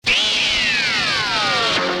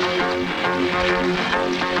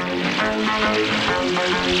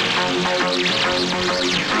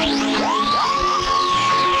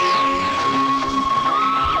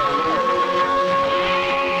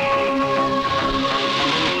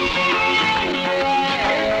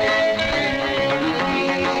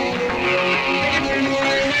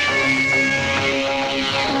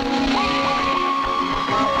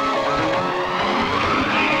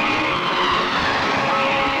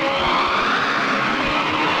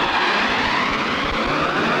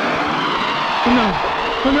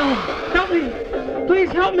Oh no! Help me!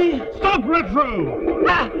 Please help me! Stop, Retro!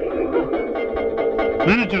 Ah!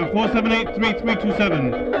 Manager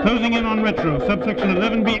 478-3327. Closing in on Retro, subsection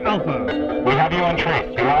 11B Alpha. We have you on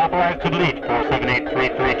trace. You are authorized to delete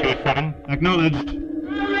 478-3327. Acknowledged.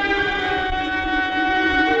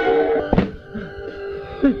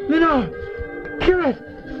 No! Curate!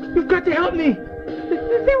 You've got to help me!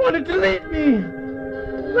 They want to delete me!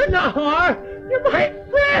 Lenore! You're my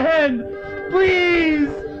friend! Please!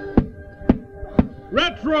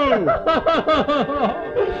 Retro!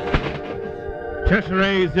 Cheshire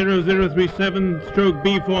A 0037 stroke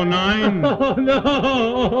B49. Oh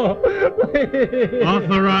no! Please.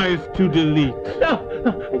 Authorized to delete. No!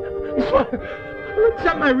 I swear!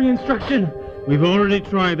 Accept my reinstruction! We've already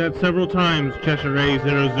tried that several times, Cheshire A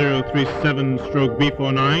 0037 stroke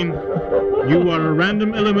B49. You are a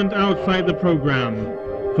random element outside the program.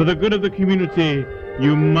 For the good of the community,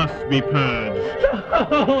 you must be purged.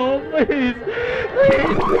 Oh, please!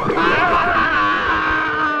 Please!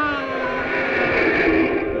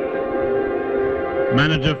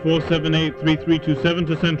 Manager 478-3327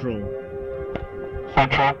 to Central.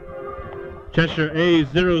 Central. Cheshire A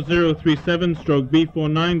 0037 stroke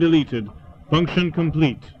B49 deleted. Function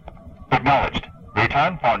complete. Acknowledged.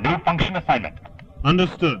 Return for new function assignment.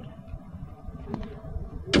 Understood.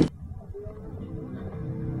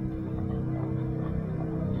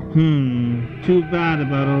 Too bad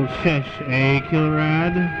about old Chesh, eh,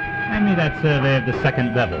 Kilrad? Hand me that survey of the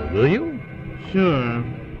second level, will you? Sure.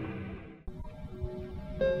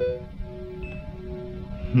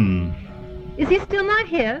 Is he still not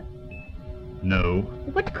here? No.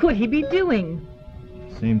 What could he be doing?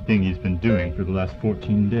 Same thing he's been doing for the last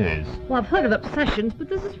 14 days. Well, I've heard of obsessions, but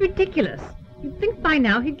this is ridiculous. You'd think by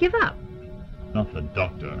now he'd give up. Not the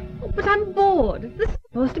doctor. Oh, but I'm bored. This is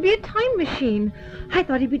supposed to be a time machine. I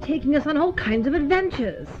thought he'd be taking us on all kinds of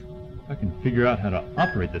adventures. If I can figure out how to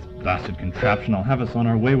operate this blasted contraption, I'll have us on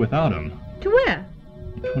our way without him. To where?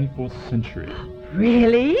 The 24th century.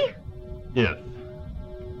 Really? If.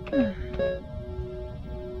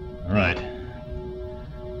 All right.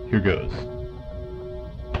 Here goes.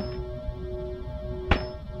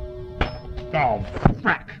 Oh,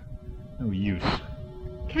 frack! No use.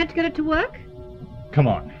 Can't you get it to work? Come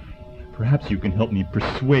on. Perhaps you can help me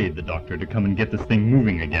persuade the doctor to come and get this thing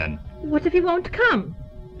moving again. What if he won't come?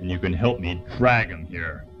 And you can help me drag him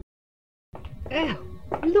here. Oh,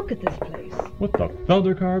 look at this place. What the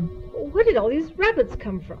Feldercarb? Where did all these rabbits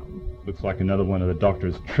come from? Looks like another one of the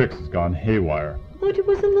doctor's tricks has gone haywire. I thought he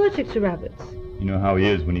was allergic to rabbits. You know how he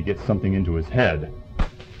is when he gets something into his head.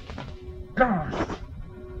 Gosh!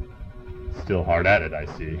 Still hard at it, I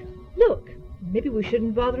see. Look, maybe we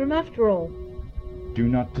shouldn't bother him after all. Do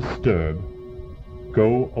not disturb.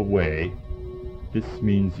 Go away. This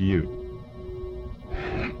means you.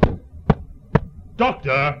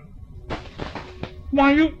 Doctor!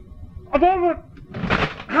 Why, you... Of all the...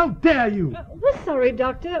 How dare you? We're sorry,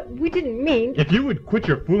 Doctor. We didn't mean... If you would quit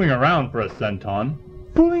your fooling around for a centon.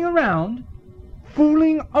 Fooling around?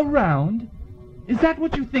 Fooling around? Is that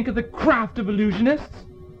what you think of the craft of illusionists?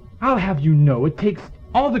 I'll have you know it takes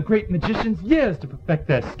all the great magicians years to perfect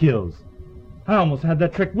their skills. I almost had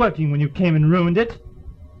that trick working when you came and ruined it.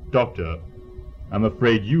 Doctor, I'm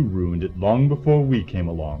afraid you ruined it long before we came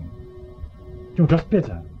along. You're just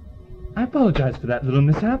bitter. I apologize for that little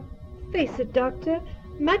mishap. Face it, Doctor.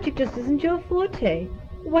 Magic just isn't your forte.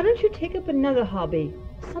 Why don't you take up another hobby?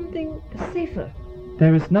 Something safer.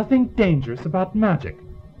 There is nothing dangerous about magic.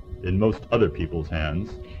 In most other people's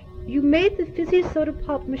hands. You made the fizzy soda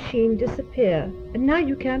pop machine disappear, and now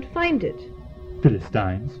you can't find it.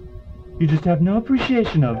 Philistines, you just have no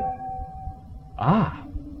appreciation of... Ah,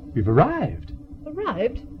 we've arrived.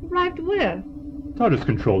 Arrived? Arrived where? TARDIS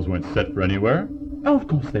controls weren't set for anywhere. Oh, of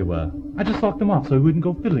course they were. I just locked them off so we wouldn't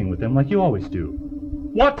go fiddling with them like you always do.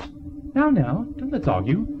 What? Now, don't let's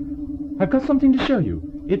argue. I've got something to show you.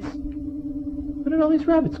 It's... Where did all these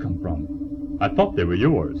rabbits come from? I thought they were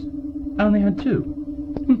yours. I only had 2.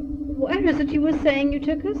 Where is it you were saying you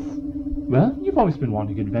took us? Well, you've always been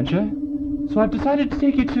wanting adventure, so I've decided to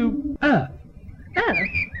take you to Earth. Earth?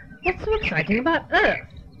 What's so exciting about Earth?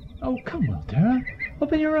 Oh, come, Waltera.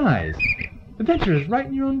 Open your eyes. Adventure is right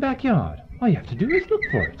in your own backyard. All you have to do is look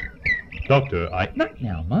for it. Doctor, Not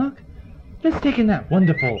now, Mark. Let's take in that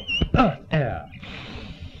wonderful earth air.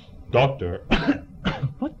 Doctor,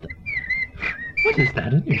 What is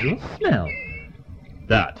that unusual smell?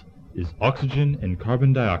 that is oxygen and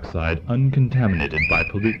carbon dioxide uncontaminated by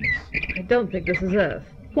pollutants. I don't think this is Earth.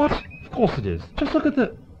 What? Of course it is. Just look at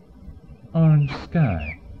the orange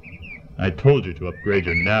sky. I told you to upgrade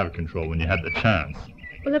your nav control when you had the chance.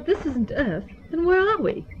 Well, if this isn't Earth, then where are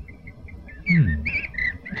we?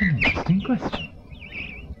 What an interesting question.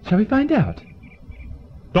 Shall we find out?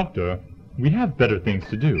 Doctor, we have better things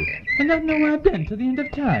to do. I don't know where I've been to the end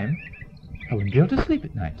of time. I wouldn't be able to sleep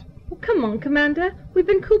at night. Well, come on, Commander. We've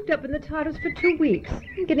been cooped up in the TARDIS for 2 weeks.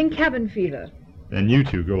 I'm getting cabin fever. Then you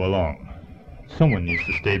two go along. Someone needs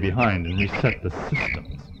to stay behind and reset the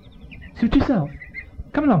systems. Suit yourself.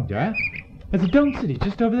 Come along, Dara. There's a domed city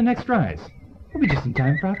just over the next rise. We'll be just in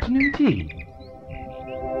time for afternoon tea.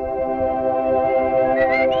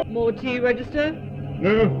 More tea, Register?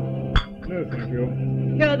 No, thank you.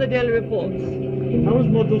 Here are the daily reports. How is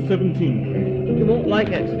Module 17? You won't like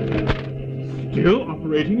it. Still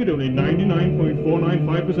operating at only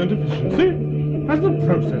 99.495% efficiency? Has the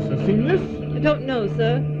processor seen this? I don't know,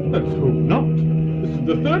 sir. Let's hope not. This is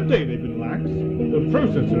the 3rd day they've been lax. The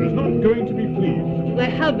processor is not going to be pleased. They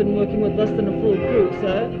have been working with less than a full crew,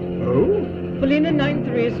 sir. Oh? Felina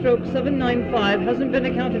 93/795 hasn't been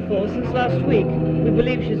accounted for since last week. We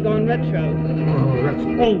believe she's gone retro. Oh, that's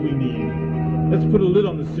all we need. Let's put a lid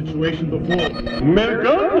on this situation before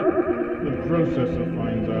America! The processor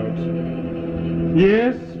finds out.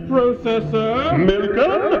 Yes, processor?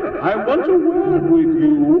 America, I want a word with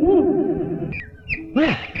you.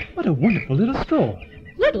 Well, what a wonderful little stroll.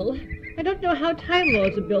 Little? I don't know how Time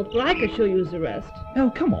Lords are built, but I could sure use the rest.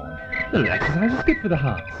 Oh, come on. Little exercise is good for the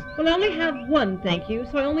hearts. Well, I only have one, thank you,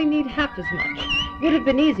 so I only need half as much. Would have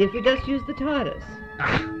been easy if we just used the TARDIS.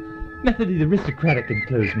 Methodly aristocratic and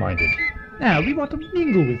close-minded. Now, we want to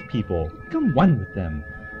mingle with people. Become one with them.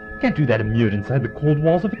 Can't do that immured inside the cold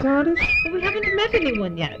walls of a TARDIS. But we haven't met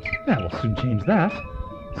anyone yet. Well, we'll soon change that.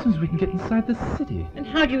 As soon as we can get inside the city. And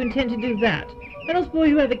how do you intend to do that? I don't suppose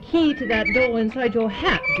you have a key to that door inside your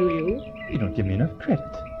hat, do you? You don't give me enough credit.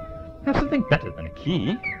 Have something better than a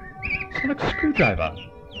key. Sonic screwdriver.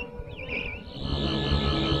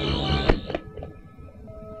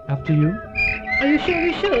 After you? Are you sure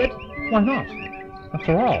we should? Why not?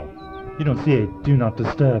 After all, you don't see a do not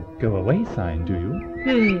disturb, go away sign, do you?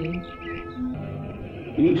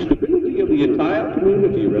 The stability of the entire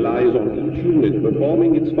community relies on each unit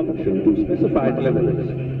performing its function to specified levels.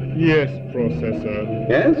 Yes, processor.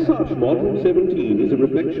 As such, Module 17 is a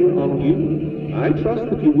reflection on you. I trust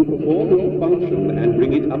that you will perform your function and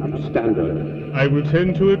bring it up to standard. I will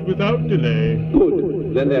tend to it without delay.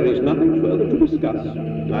 Good. Then there is nothing further to discuss.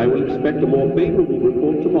 I will expect a more favorable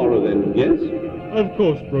report tomorrow then, yes? Of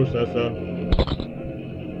course, processor.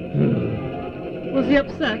 Was he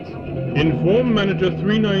upset? Inform Manager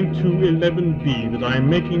 39211B that I am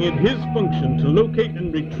making it his function to locate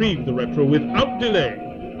and retrieve the retro without delay,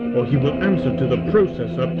 or he will answer to the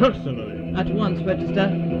processor personally. At once, Register.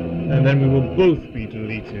 And then we will both be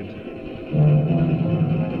deleted.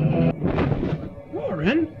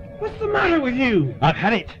 Warren, what's the matter with you? I've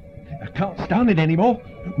had it. I can't stand it anymore.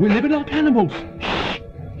 We're living like animals. Shh!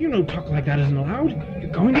 You know talk like that isn't allowed.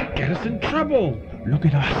 You're going to get us in trouble. Look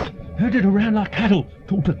at us, herded around like cattle,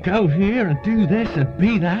 told to go here and do this and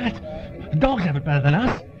be that. The dogs have it better than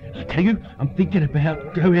us. I tell you, I'm thinking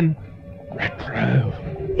about going retro.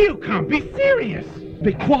 You can't be serious.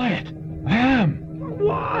 Be quiet. I am.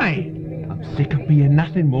 Why? I'm sick of being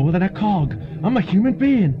nothing more than a cog. I'm a human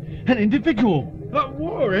being, an individual. But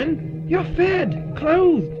Warren, you're fed,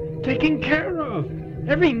 clothed, taken care of.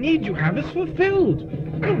 Every need you have is fulfilled.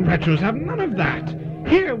 The retros have none of that.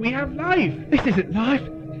 Here we have life. This isn't life.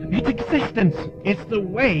 It's existence. It's the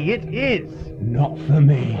way it is. Not for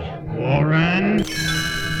me. Warren.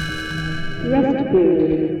 Rest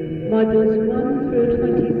period. Modules 1 through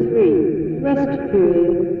 23. Rest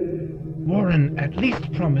period. Warren, at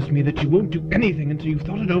least promise me that you won't do anything until you've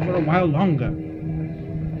thought it over a while longer.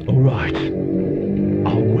 All right.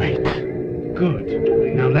 I'll wait. Good.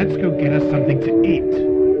 Now let's go get us something to eat.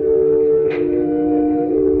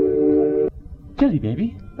 Jelly,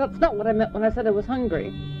 baby. That's not what I meant when I said I was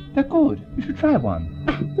hungry. They're good. You should try one.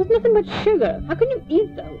 There's nothing but sugar. How can you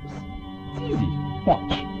eat those? It's easy.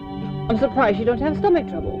 Watch. I'm surprised you don't have stomach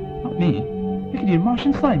trouble. Not me. You could eat a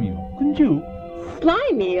Martian slime meal, couldn't you?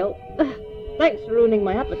 Slime meal? Thanks for ruining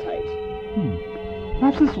my appetite.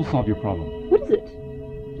 Perhaps this will solve your problem. What is it?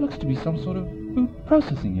 It looks to be some sort of food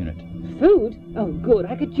processing unit. Food? Oh, good.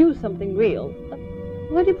 I could use something real.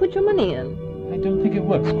 Where do you put your money in? I don't think it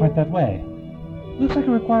works quite that way. Looks like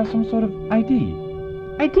it requires some sort of ID.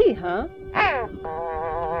 ID, huh?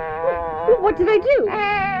 What did I do?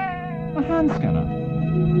 A hand scanner.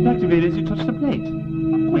 It activates as you touch the plate.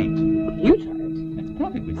 Not quaint. You try it. It's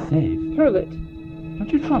perfectly safe. Prove it.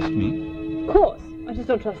 Don't you trust me? Of course. I just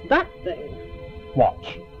don't trust that thing.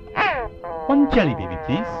 Watch. One jelly baby,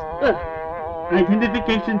 please. Ugh.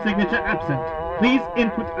 Identification signature absent. Please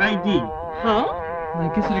input ID. Huh? I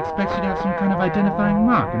guess it expects you to have some kind of identifying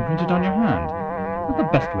mark imprinted on your hand. Not the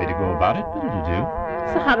best way to go about it, but it'll do.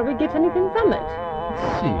 So how do we get anything from it?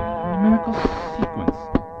 Let's see. Numerical sequence.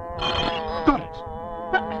 Got it.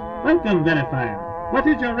 Welcome, Verifier. What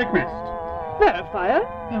is your request? Verifier?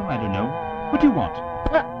 Oh, I don't know. What do you want?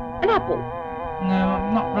 An apple. No,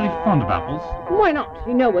 I'm not really fond of apples. Why not?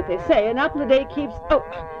 You know what they say. An apple a day keeps... Oh,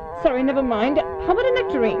 sorry, never mind. How about a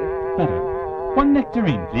nectarine? Better. One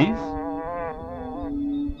nectarine, please.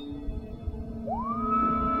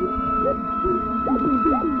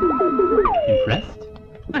 Impressed?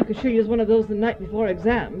 I could sure use one of those the night before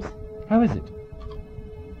exams. How is it?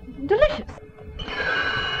 Delicious.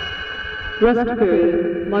 Rest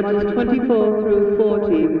period. Modules 24 through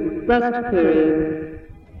 40. Rest period.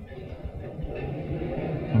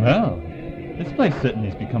 Well, this place certainly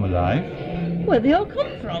has become alive. Where'd they all come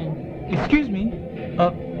from? Excuse me.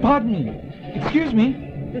 Pardon me. Excuse me.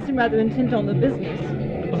 They seem rather intent on the business.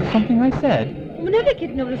 Was it something I said? Whenever a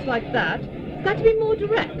kid noticed like that, it's got to be more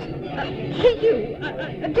direct. Hey, you.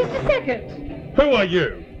 Just a second. Who are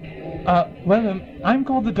you? I'm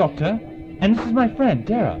called the Doctor, and this is my friend,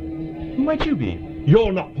 Dara. Who might you be?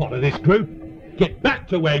 You're not part of this group. Get back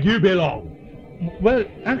to where you belong. Well,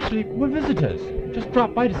 actually, we're visitors. Just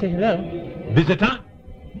dropped by to say hello. Visitor?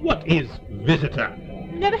 What is visitor?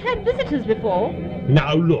 Never had visitors before.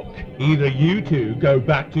 Now look, either you two go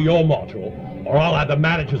back to your module, or I'll have the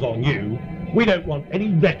managers on you. We don't want any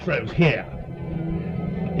retros here.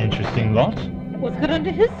 Interesting lot. What's got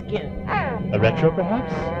under his skin? A retro,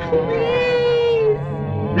 perhaps? Please!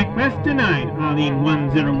 Request denied, Arlene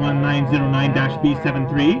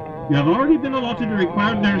 101909-B73. You have already been allotted the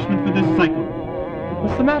required nourishment for this cycle.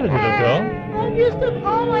 What's the matter, little girl? I've used up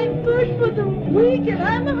all my food for the week and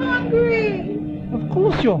I'm hungry. Of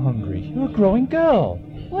course you're hungry. You're a growing girl.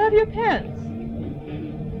 What have your pants?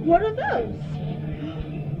 What are those?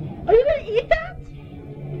 Are you going to eat that?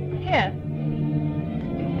 Here.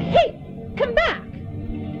 Hey, come back.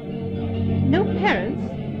 No parents?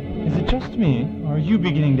 Is it just me, or are you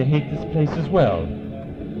beginning to hate this place as well?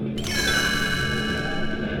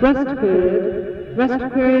 Rest period. Rest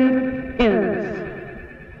period ends.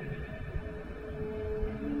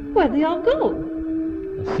 Where'd they all go?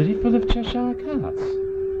 A city full of Cheshire cats.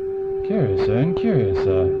 Curiouser and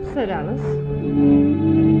curiouser, Said Alice.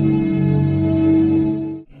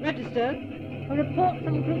 Register. A report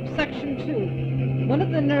from Group Section 2. One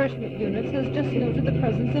of the nourishment units has just noted the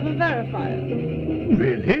presence of a verifier.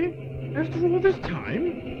 Really? After all this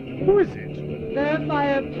time? Who is it?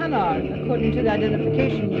 Verifier Panard, according to the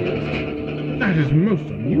identification used. That is most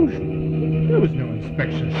unusual. There was no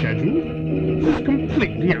inspection scheduled. This is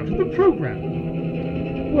completely out of the program.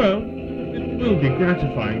 Well, it will be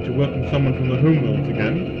gratifying to welcome someone from the homeworld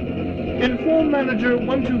again. Inform Manager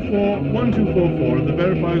 124-1244 of the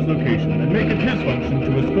Verifier's location and make it his function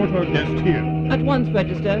to escort our guest here. At once,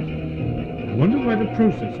 Register. I wonder why the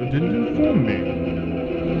processor didn't inform me.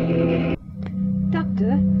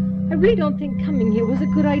 Doctor, I really don't think coming here was a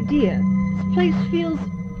good idea. This place feels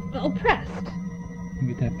oppressed. You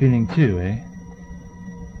get that feeling too, eh?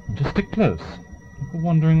 Well, just stick close. Don't go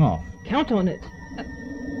wandering off. Count on it.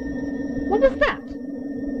 What was that?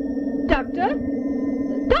 Doctor?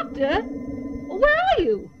 Doctor? Where are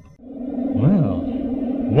you? Well,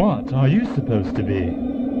 what are you supposed to be?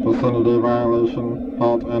 Vicinity violation,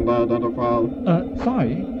 halt and identify.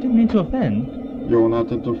 Sorry, didn't mean to offend. You will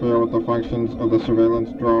not interfere with the functions of the surveillance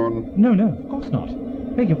drone. No, of course not.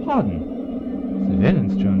 Beg your pardon.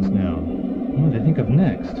 Surveillance drones now. What do they think of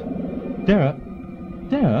next? Dara?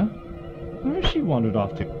 Where has she wandered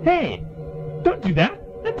off to? Hey! Don't do that!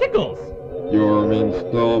 That tickles! You will remain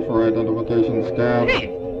still for identification scan. Hey!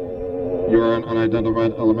 You are an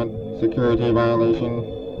unidentified element. Security violation.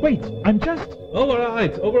 Wait, I'm just...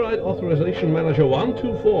 Override authorization manager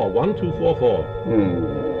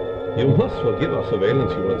 124-1244. You must forgive our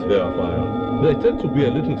surveillance units, Verifier. They tend to be a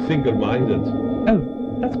little single-minded. Oh,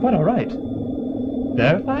 that's quite all right.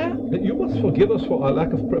 Verifier? You must forgive us for our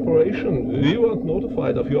lack of preparation. We weren't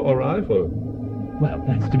notified of your arrival. Well,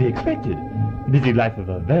 that's to be expected. Busy life of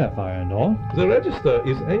a verifier and all. The Register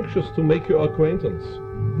is anxious to make your acquaintance.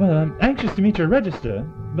 Well, I'm anxious to meet your register,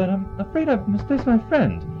 but I'm afraid I've misplaced my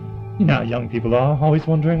friend. You know how young people are, always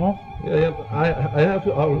wandering off. Yeah, I have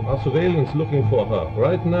our surveillance looking for her.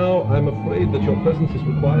 Right now, I'm afraid that your presence is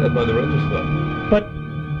required by the register. But...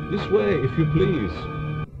 This way, if you please.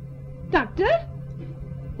 Doctor?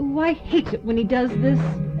 Oh, I hate it when he does this.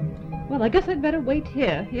 Well, I guess I'd better wait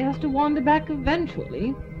here. He has to wander back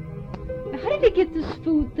eventually. Now, how did he get this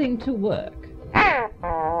food thing to work?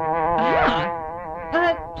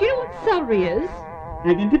 Do you know what celery is?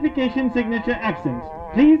 Identification signature absent.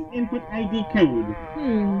 Please input ID code.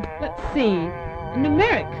 Let's see. A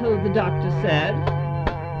numeric code, the doctor said.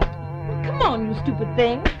 Come on, you stupid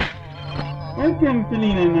thing. Welcome,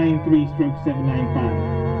 Felina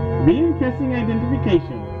 93-795. Reimpressing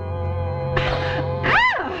identification.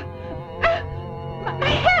 My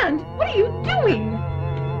hand! What are you doing?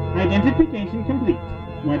 Identification complete.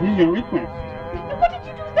 What is your request? What did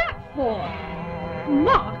you do that for?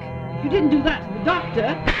 Mark, you didn't do that to the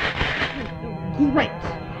doctor. Great.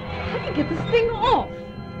 How do you get this thing off?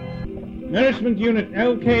 Nourishment Unit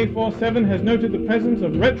LK47 has noted the presence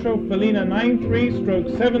of Retro Felina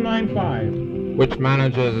 93-795. Which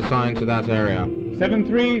manager is assigned to that area?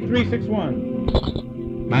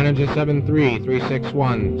 73361. Manager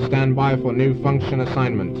 73361, stand by for new function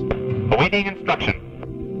assignment. Awaiting instruction.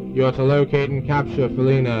 You are to locate and capture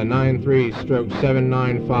Felina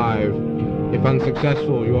 93-795. If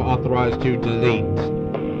unsuccessful, you are authorized to delete.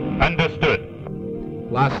 Understood.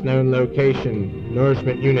 Last known location,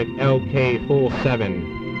 Nourishment Unit LK47.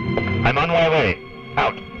 I'm on my way.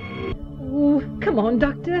 Out. Oh, come on,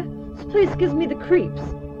 Doctor. This place gives me the creeps.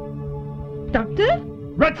 Doctor?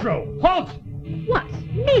 Retro, halt! What?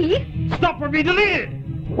 Me? Stop or be deleted!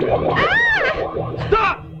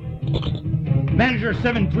 Stop! Manager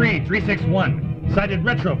 73361. Cited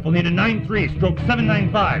Retro, Felina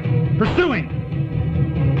 93-795. Pursuing!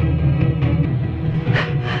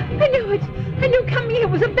 I knew it! I knew coming here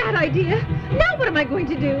was a bad idea. Now what am I going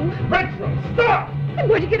to do? Retro, stop! I'm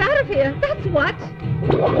going to get out of here, that's what.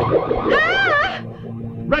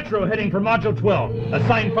 Retro heading for Module 12.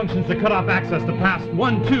 Assign functions to cut off access to pass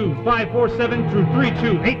 12547 through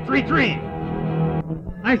 32833.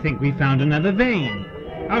 I think we found another vein.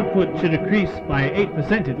 Output should increase by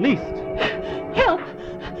 8% at least. Help!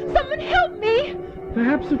 Someone help me!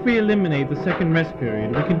 Perhaps if we eliminate the second rest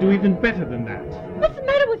period, we can do even better than that. What's the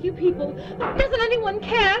matter with you people? Doesn't anyone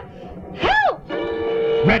care? Help!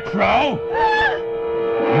 Retro!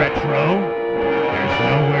 Retro! There's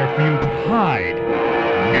nowhere for you to hide.